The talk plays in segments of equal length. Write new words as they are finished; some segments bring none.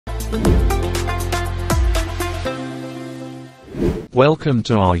Welcome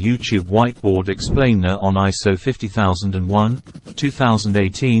to our YouTube Whiteboard explainer on ISO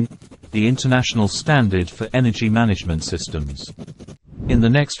 50001-2018, the international standard for energy management systems. In the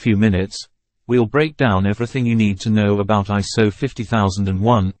next few minutes, we'll break down everything you need to know about ISO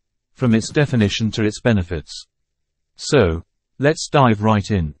 50001, from its definition to its benefits. So, let's dive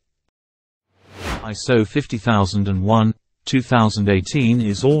right in. ISO 50001-2018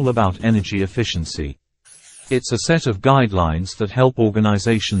 is all about energy efficiency. It's a set of guidelines that help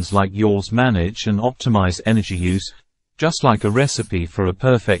organizations like yours manage and optimize energy use, just like a recipe for a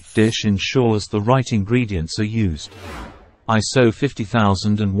perfect dish ensures the right ingredients are used. ISO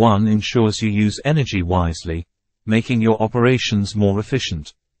 50001 ensures you use energy wisely, making your operations more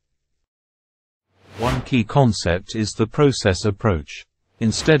efficient. One key concept is the process approach.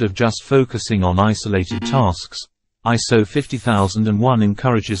 Instead of just focusing on isolated tasks, ISO 50001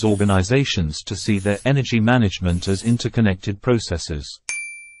 encourages organizations to see their energy management as interconnected processes.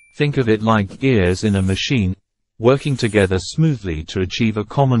 Think of it like gears in a machine, working together smoothly to achieve a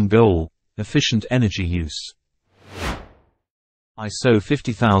common goal: efficient energy use. ISO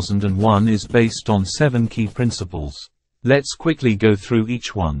 50001 is based on 7 key principles. Let's quickly go through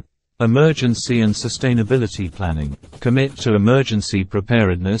each one. Emergency and sustainability planning. Commit to emergency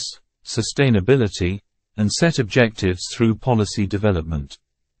preparedness, sustainability, and set objectives through policy development.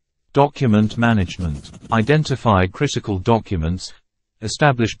 Document management. Identify critical documents,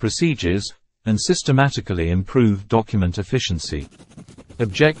 establish procedures, and systematically improve document efficiency.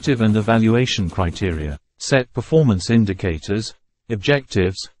 Objective and evaluation criteria. Set performance indicators,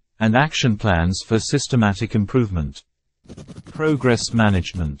 objectives, and action plans for systematic improvement. Progress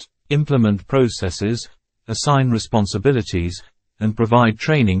management. Implement processes, assign responsibilities, and provide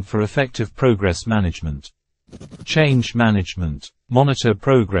training for effective progress management. Change management. Monitor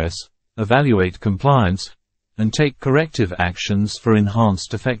progress, evaluate compliance, and take corrective actions for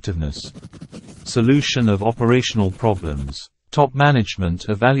enhanced effectiveness. Solution of operational problems. Top management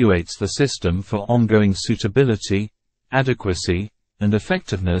evaluates the system for ongoing suitability, adequacy, and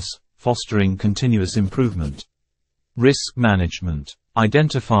effectiveness, fostering continuous improvement. Risk management.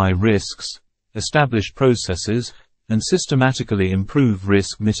 Identify risks, establish processes, and systematically improve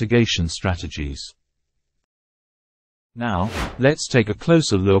risk mitigation strategies. Now, let's take a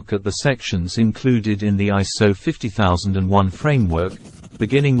closer look at the sections included in the ISO 50001 framework,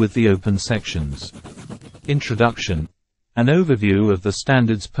 beginning with the open sections. Introduction. An overview of the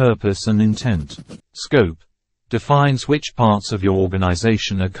standard's purpose and intent. Scope. Defines which parts of your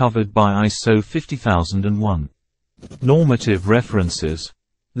organization are covered by ISO 50001. Normative references.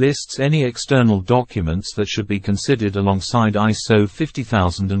 Lists any external documents that should be considered alongside ISO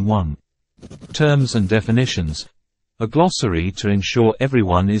 50001. Terms and definitions. A glossary to ensure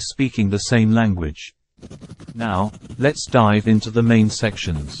everyone is speaking the same language. Now, let's dive into the main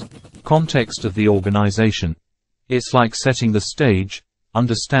sections. Context of the organization. It's like setting the stage,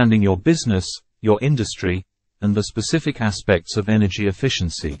 understanding your business, your industry, and the specific aspects of energy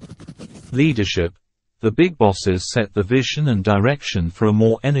efficiency. Leadership. The big bosses set the vision and direction for a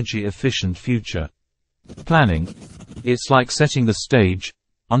more energy-efficient future. Planning. It's like setting the stage,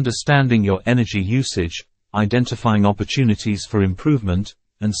 understanding your energy usage, identifying opportunities for improvement,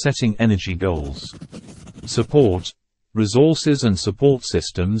 and setting energy goals. Support. Resources and support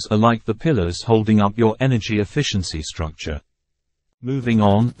systems are like the pillars holding up your energy efficiency structure. Moving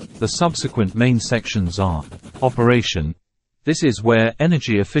on, the subsequent main sections are operation. This is where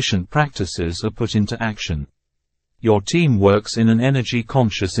energy-efficient practices are put into action. Your team works in an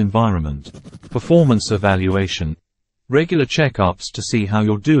energy-conscious environment. Performance evaluation. Regular checkups to see how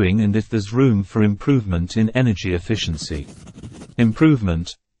you're doing and if there's room for improvement in energy efficiency.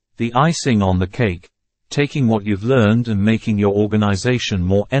 Improvement. The icing on the cake. Taking what you've learned and making your organization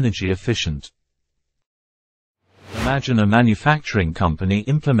more energy efficient. Imagine a manufacturing company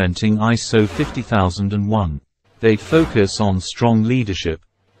implementing ISO 50001. They'd focus on strong leadership,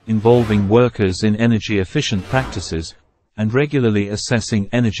 involving workers in energy-efficient practices, and regularly assessing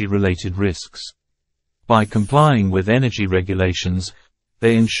energy-related risks. By complying with energy regulations,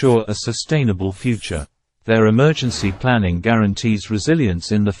 they ensure a sustainable future. Their emergency planning guarantees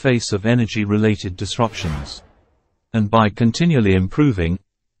resilience in the face of energy-related disruptions. And by continually improving,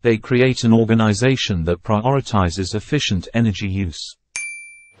 they create an organization that prioritizes efficient energy use.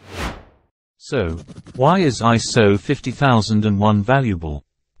 So, why is ISO 50001 valuable?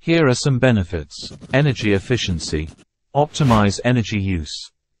 Here are some benefits. Energy efficiency. Optimize energy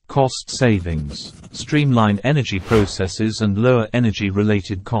use. Cost savings. Streamline energy processes and lower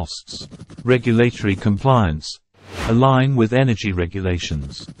energy-related costs. Regulatory compliance. Align with energy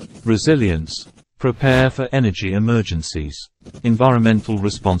regulations. Resilience. Prepare for energy emergencies. Environmental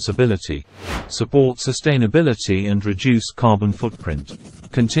responsibility. Support sustainability and reduce carbon footprint.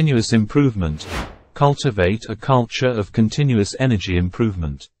 Continuous improvement. Cultivate a culture of continuous energy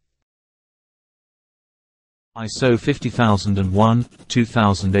improvement. ISO 50001,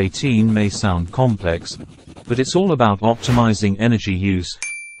 2018 may sound complex, but it's all about optimizing energy use,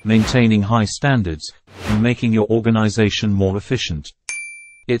 maintaining high standards, and making your organization more efficient.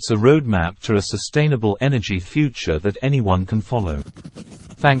 It's a roadmap to a sustainable energy future that anyone can follow.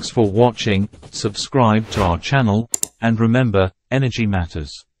 Thanks for watching, subscribe to our channel, and remember, energy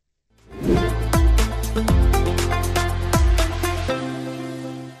matters.